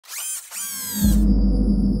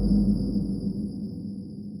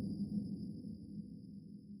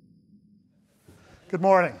Good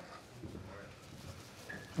morning.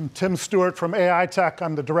 I'm Tim Stewart from Aitech.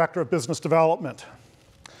 I'm the Director of Business Development.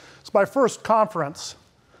 It's my first conference.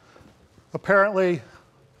 Apparently,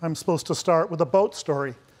 I'm supposed to start with a boat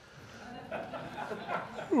story,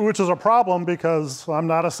 which is a problem because I'm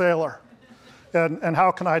not a sailor. And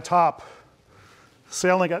how can I top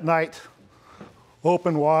sailing at night,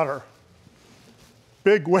 open water,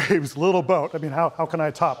 big waves, little boat? I mean, how can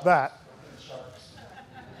I top that?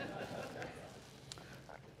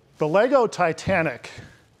 The Lego Titanic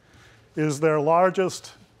is their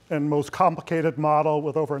largest and most complicated model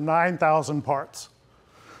with over 9,000 parts.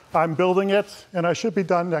 I'm building it, and I should be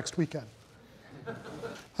done next weekend.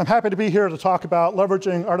 I'm happy to be here to talk about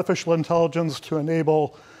leveraging artificial intelligence to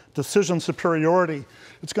enable decision superiority.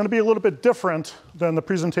 It's going to be a little bit different than the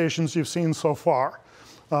presentations you've seen so far.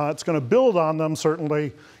 It's going to build on them,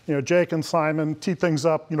 certainly. Jake and Simon teed things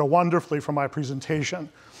up wonderfully for my presentation.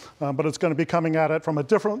 But it's going to be coming at it from a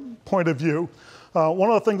different point of view.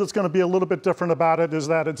 One of the things that's going to be a little bit different about it is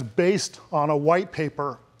that it's based on a white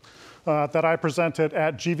paper that I presented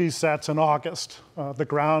at GVSETS in August. The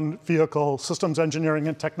Ground Vehicle Systems Engineering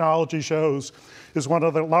and Technology shows is one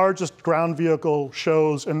of the largest ground vehicle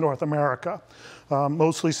shows in North America,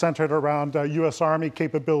 mostly centered around US Army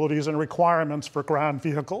capabilities and requirements for ground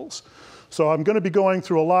vehicles. So I'm going to be going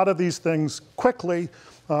through a lot of these things quickly,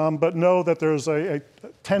 but know that there's a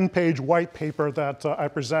 10-page white paper that I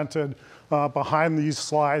presented behind these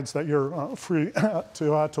slides that you're free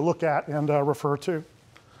to look at and refer to.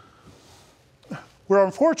 We're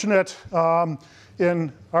unfortunate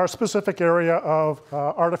in our specific area of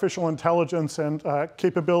artificial intelligence and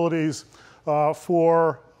capabilities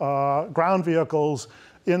for ground vehicles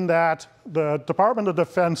in that the Department of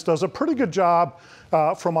Defense does a pretty good job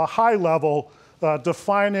from a high level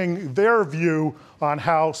defining their view on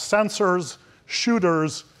how sensors,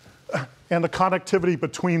 shooters, and the connectivity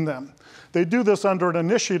between them. They do this under an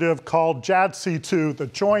initiative called JADC2, the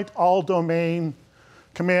Joint All-Domain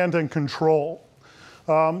Command and Control.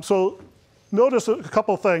 So notice a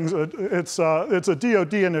couple things. It's a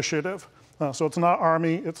DoD initiative. So it's not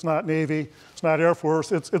Army, it's not Navy, it's not Air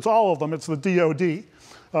Force, it's all of them, it's the DoD.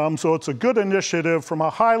 So it's a good initiative from a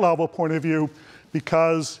high level point of view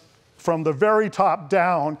because from the very top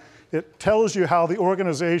down, it tells you how the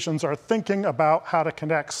organizations are thinking about how to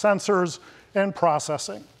connect sensors and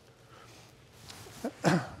processing.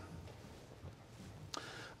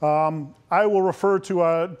 I will refer to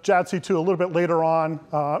JADC2 a little bit later on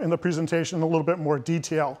in the presentation in a little bit more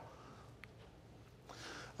detail.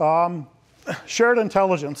 Shared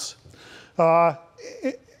intelligence.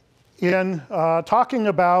 In talking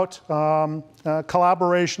about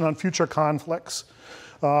collaboration on future conflicts,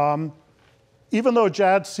 even though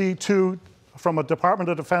JADC2, from a Department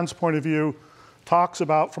of Defense point of view, talks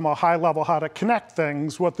about from a high level how to connect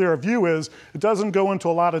things, what their view is, it doesn't go into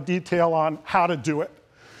a lot of detail on how to do it.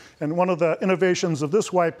 And one of the innovations of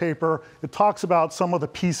this white paper, it talks about some of the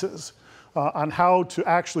pieces on how to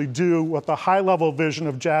actually do what the high level vision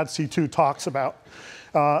of JADC2 talks about.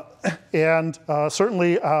 And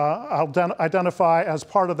certainly I'll identify as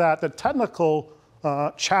part of that the technical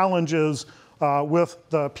challenges with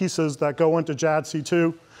the pieces that go into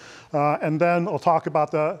JADC2. And then I'll talk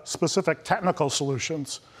about the specific technical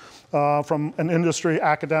solutions from an industry,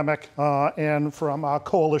 academic, and from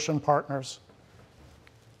coalition partners.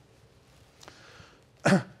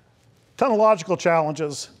 Technological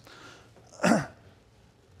challenges.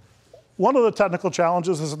 One of the technical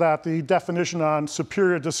challenges is that the definition on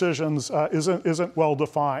superior decisions isn't well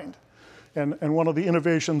defined. And one of the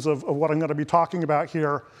innovations of what I'm going to be talking about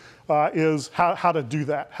here is how to do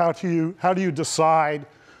that. How do you decide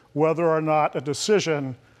whether or not a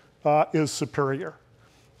decision is superior?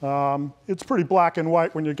 It's pretty black and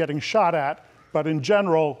white when you're getting shot at, but in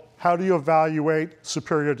general, how do you evaluate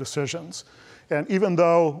superior decisions? And even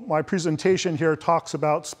though my presentation here talks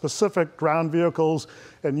about specific ground vehicles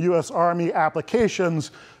and US Army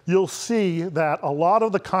applications, you'll see that a lot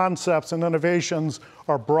of the concepts and innovations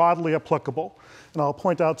are broadly applicable. And I'll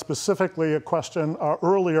point out specifically a question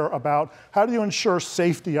earlier about how do you ensure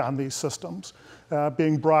safety on these systems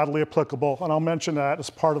being broadly applicable. And I'll mention that as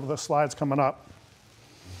part of the slides coming up.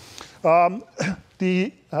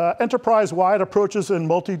 The enterprise-wide approaches in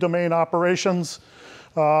multi-domain operations.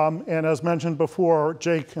 And as mentioned before,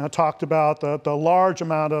 Jake talked about the large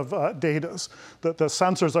amount of data. The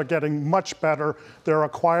sensors are getting much better. They're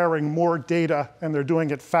acquiring more data, and they're doing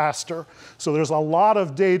it faster. So there's a lot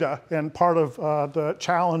of data, and part of the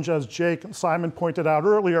challenge, as Jake and Simon pointed out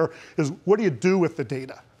earlier, is what do you do with the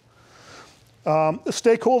data?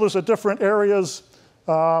 Stakeholders at different areas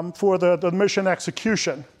for the mission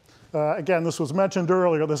execution. again, this was mentioned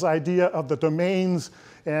earlier, this idea of the domains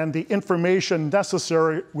and the information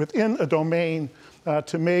necessary within a domain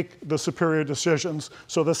to make the superior decisions.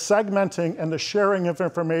 So the segmenting and the sharing of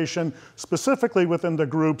information, specifically within the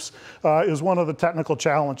groups, is one of the technical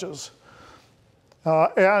challenges.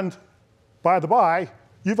 And by the by,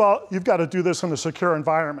 you've got to do this in a secure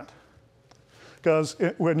environment. Because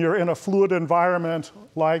when you're in a fluid environment,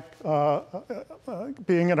 like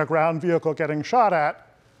being in a ground vehicle getting shot at,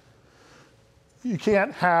 you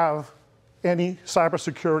can't have any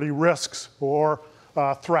cybersecurity risks or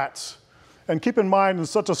threats. And keep in mind, in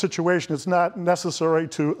such a situation, it's not necessary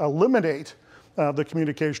to eliminate the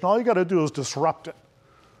communication. All you got to do is disrupt it.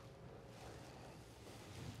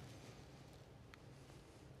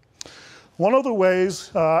 One of the ways,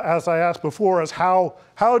 as I asked before, is how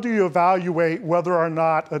do you evaluate whether or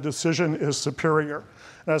not a decision is superior?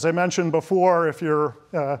 And as I mentioned before, if you're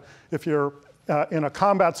in a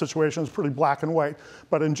combat situation, it's pretty black and white.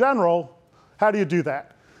 But in general, how do you do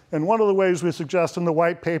that? And one of the ways we suggest in the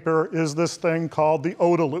white paper is this thing called the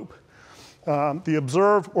OODA loop, the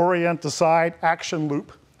observe, orient, decide, action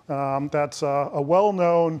loop. That's a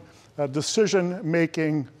well-known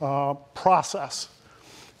decision-making process.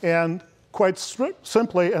 And quite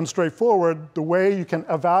simply and straightforward, the way you can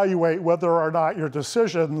evaluate whether or not your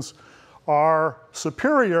decisions are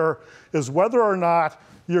superior is whether or not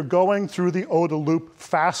you're going through the OODA loop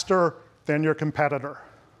faster than your competitor.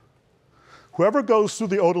 Whoever goes through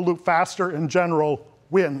the OODA loop faster in general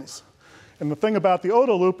wins. And the thing about the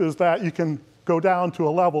OODA loop is that you can go down to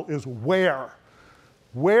a level is where.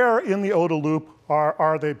 Where in the OODA loop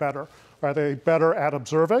are they better? Are they better at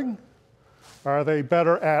observing? Are they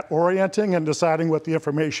better at orienting and deciding what the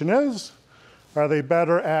information is? Are they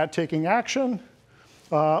better at taking action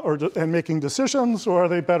and making decisions, or are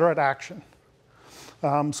they better at action?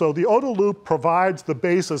 So the OODA loop provides the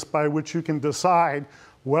basis by which you can decide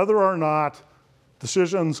whether or not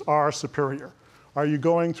decisions are superior. Are you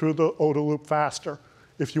going through the OODA loop faster?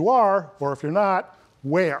 If you are, or if you're not,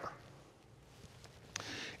 where?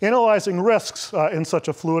 Analyzing risks in such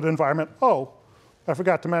a fluid environment. Oh, I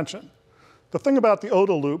forgot to mention. The thing about the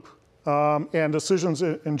OODA loop and decisions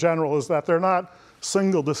in general is that they're not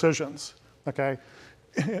single decisions, okay?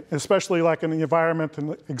 Especially like in the environment and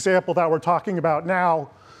the example that we're talking about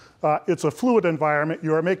now, it's a fluid environment.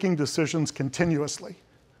 You are making decisions continuously,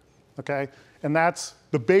 okay? And that's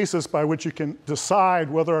the basis by which you can decide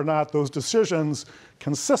whether or not those decisions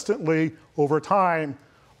consistently over time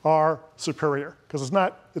are superior. Because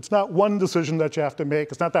it's not one decision that you have to make.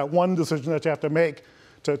 It's not that one decision that you have to make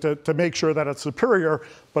to make sure that it's superior,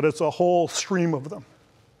 but it's a whole stream of them.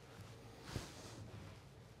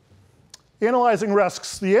 Analyzing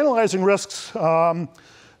risks. The analyzing risks, there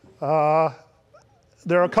are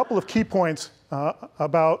a couple of key points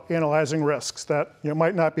about analyzing risks that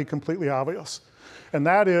might not be completely obvious. And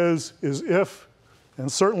that is if,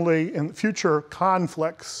 and certainly in future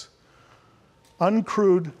conflicts,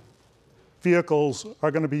 uncrewed vehicles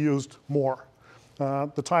are going to be used more.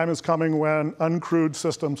 The time is coming when uncrewed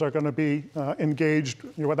systems are going to be engaged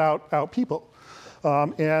without people.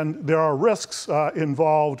 And there are risks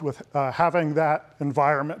involved with having that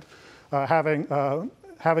environment, having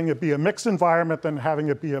it be a mixed environment than having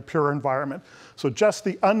it be a pure environment. So just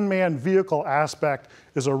the unmanned vehicle aspect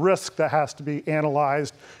is a risk that has to be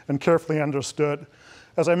analyzed and carefully understood.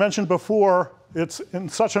 As I mentioned before, it's in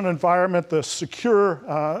such an environment, the secure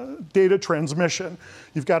data transmission,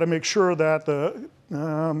 you've got to make sure that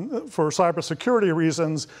for cybersecurity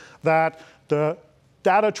reasons, that the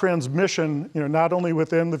data transmission, not only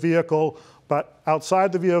within the vehicle, but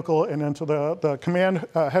outside the vehicle and into the command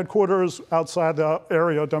headquarters, outside the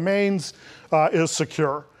area domains, is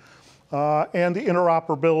secure. And the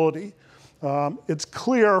interoperability. It's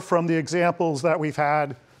clear from the examples that we've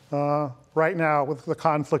had right now with the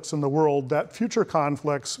conflicts in the world that future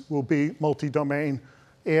conflicts will be multi-domain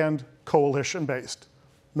and coalition-based,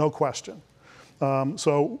 no question.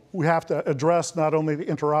 So we have to address not only the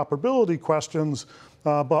interoperability questions,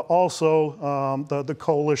 but also the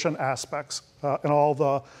coalition aspects and all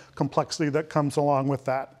the complexity that comes along with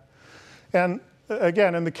that. And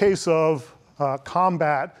again, in the case of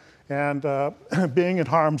combat and being in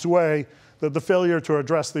harm's way, the failure to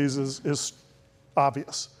address these is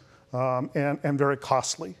obvious and very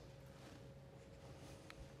costly.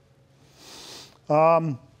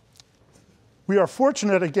 We are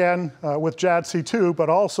fortunate, again, with JADC2, but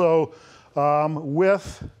also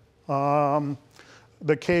with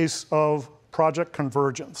the case of Project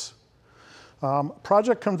Convergence.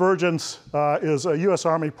 Project Convergence is a US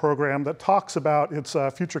Army program that talks about its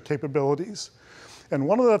future capabilities. And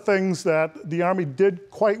one of the things that the Army did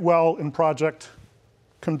quite well in Project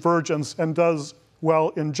Convergence and does well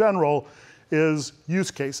in general is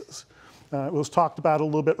use cases. It was talked about a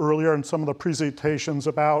little bit earlier in some of the presentations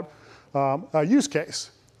about a use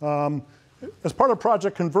case. As part of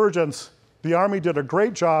Project Convergence, the Army did a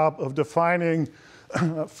great job of defining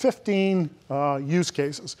 15 use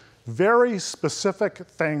cases, very specific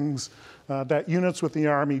things that units with the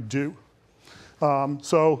Army do.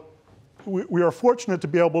 So we are fortunate to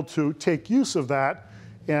be able to take use of that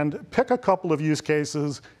and pick a couple of use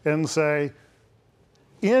cases and say,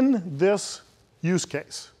 in this use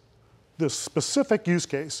case, this specific use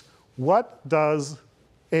case, what does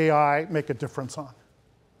AI make a difference on?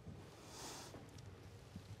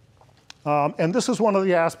 And this is one of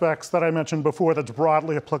the aspects that I mentioned before that's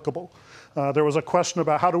broadly applicable. There was a question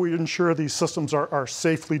about how do we ensure these systems are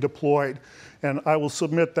safely deployed? And I will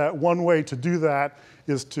submit that one way to do that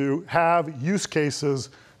is to have use cases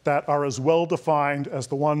that are as well defined as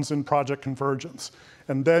the ones in Project Convergence.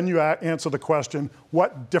 And then you answer the question,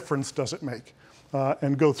 what difference does it make?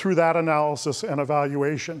 And go through that analysis and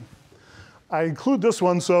evaluation. I include this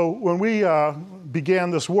one, so when we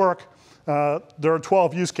began this work, there are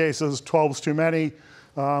 12 use cases, 12 is too many.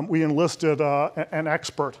 We enlisted an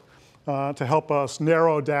expert to help us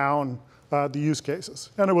narrow down the use cases.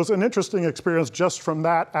 And it was an interesting experience just from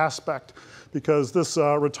that aspect, because this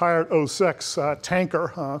retired 06 tanker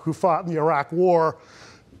who fought in the Iraq War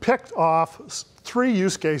picked off 3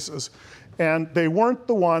 use cases, and they weren't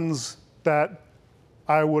the ones that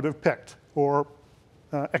I would have picked or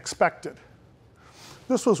expected.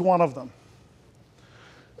 This was one of them.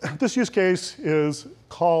 This use case is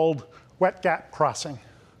called wet gap crossing.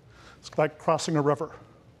 It's like crossing a river.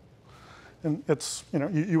 And it's,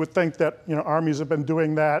 you would think that, armies have been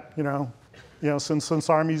doing that, since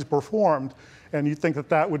armies were formed. And you'd think that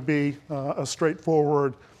that would be a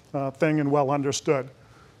straightforward thing and well understood.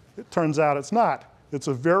 It turns out it's not. It's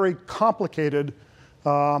a very complicated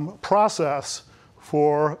process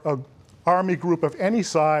for an army group of any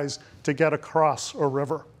size to get across a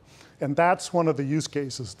river. And that's one of the use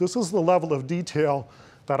cases. This is the level of detail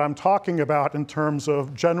that I'm talking about in terms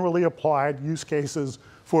of generally applied use cases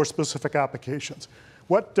for specific applications.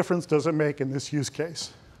 What difference does it make in this use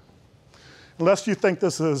case? Unless you think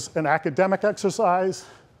this is an academic exercise,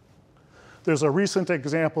 there's a recent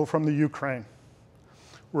example from the Ukraine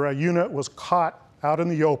where a unit was caught out in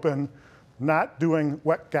the open not doing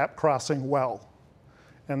wet gap crossing well.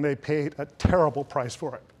 And they paid a terrible price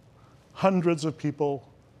for it. Hundreds of people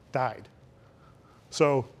died.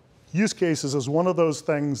 So use cases is one of those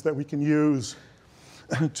things that we can use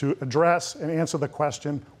to address and answer the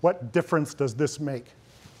question, what difference does this make?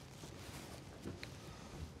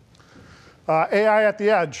 AI at the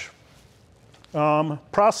edge,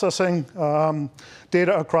 processing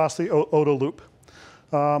data across the OODA loop.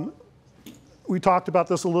 We talked about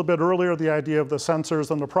this a little bit earlier, the idea of the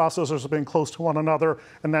sensors and the processors being close to one another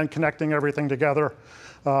and then connecting everything together.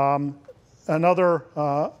 Another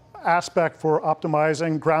aspect for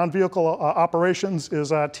optimizing ground vehicle operations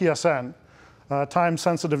is TSN,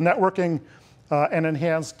 time-sensitive networking and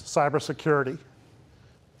enhanced cybersecurity.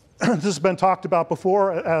 This has been talked about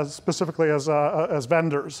before, specifically as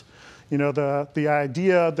vendors. The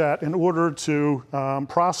idea that in order to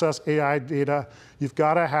process AI data, you've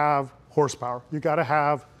got to have horsepower. You've got to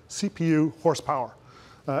have CPU horsepower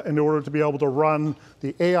in order to be able to run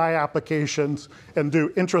the AI applications and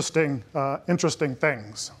do interesting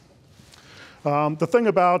things. The thing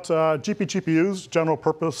about GPUs, general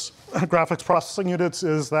purpose graphics processing units,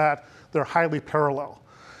 is that they're highly parallel.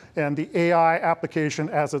 And the AI application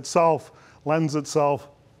as itself lends itself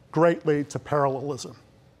greatly to parallelism.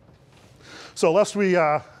 So lest we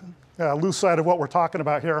lose sight of what we're talking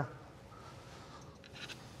about here,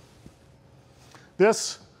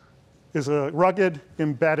 this is a rugged,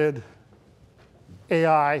 embedded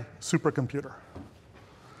AI supercomputer.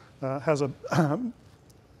 Has a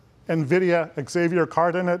NVIDIA Xavier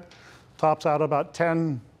card in it, tops out about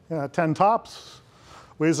 10 tops,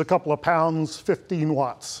 weighs a couple of pounds, 15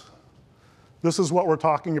 watts. This is what we're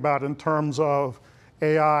talking about in terms of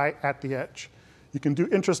AI at the edge. You can do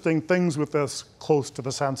interesting things with this close to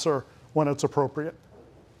the sensor when it's appropriate.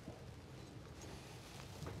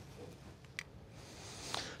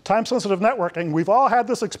 Time-sensitive networking, we've all had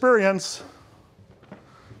this experience.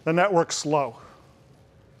 The network's slow,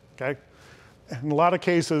 okay? In a lot of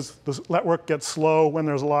cases, the network gets slow when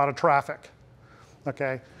there's a lot of traffic,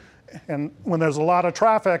 okay? And when there's a lot of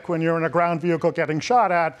traffic, when you're in a ground vehicle getting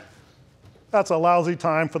shot at, that's a lousy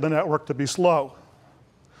time for the network to be slow.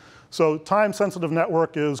 So time-sensitive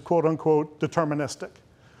network is quote unquote deterministic.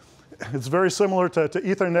 It's very similar to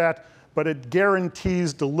Ethernet, but it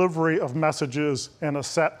guarantees delivery of messages in a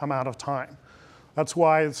set amount of time. That's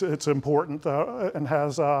why it's important and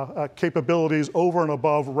has capabilities over and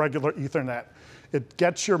above regular Ethernet. It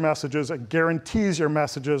gets your messages, it guarantees your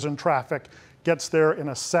messages and traffic gets there in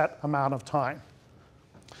a set amount of time.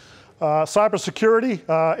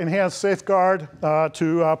 Cybersecurity, enhanced safeguard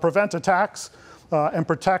to prevent attacks and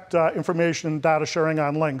protect information and data sharing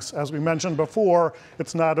on links. As we mentioned before,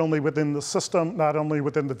 it's not only within the system, not only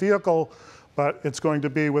within the vehicle, but it's going to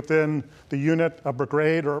be within the unit, a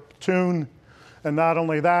brigade or a platoon. And not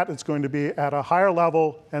only that, it's going to be at a higher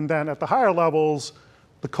level, and then at the higher levels,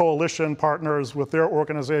 the coalition partners with their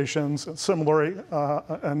organizations, and similarly,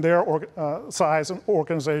 and their size and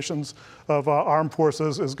organizations of armed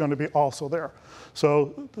forces is going to be also there.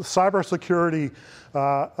 So the cybersecurity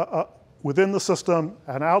within the system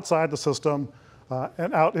and outside the system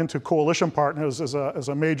and out into coalition partners is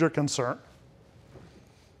a major concern.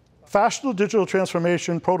 Faster digital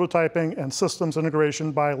transformation, prototyping, and systems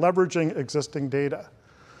integration by leveraging existing data.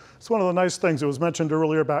 It's one of the nice things. It was mentioned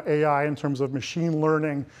earlier about AI in terms of machine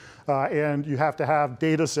learning, and you have to have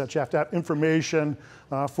data sets, you have to have information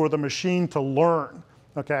for the machine to learn,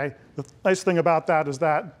 okay? The nice thing about that is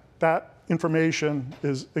that that information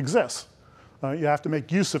exists. You have to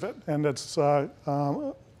make use of it, and it's a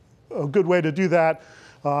good way to do that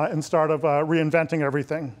instead of reinventing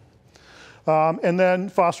everything. And then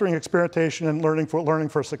fostering experimentation and learning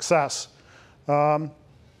for success.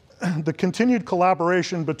 The continued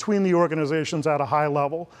collaboration between the organizations at a high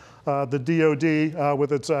level. The DoD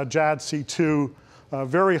with its JADC2,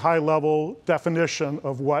 very high level definition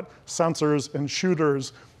of what sensors and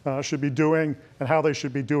shooters should be doing and how they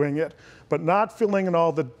should be doing it. But not filling in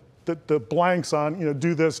all the blanks on,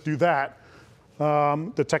 do this, do that.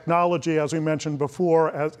 The technology, as we mentioned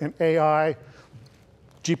before, as in AI,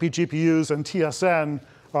 GPUs and TSN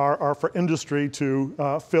are for industry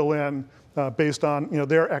to fill in based on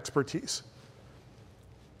their expertise.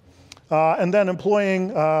 And then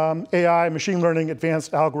employing AI, machine learning,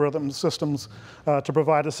 advanced algorithm systems to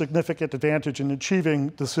provide a significant advantage in achieving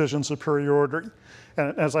decision superiority.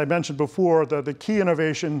 And as I mentioned before, the key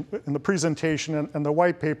innovation in the presentation and the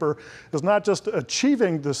white paper is not just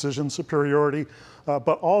achieving decision superiority,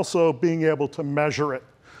 but also being able to measure it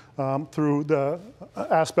through the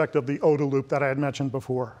aspect of the OODA loop that I had mentioned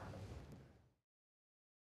before.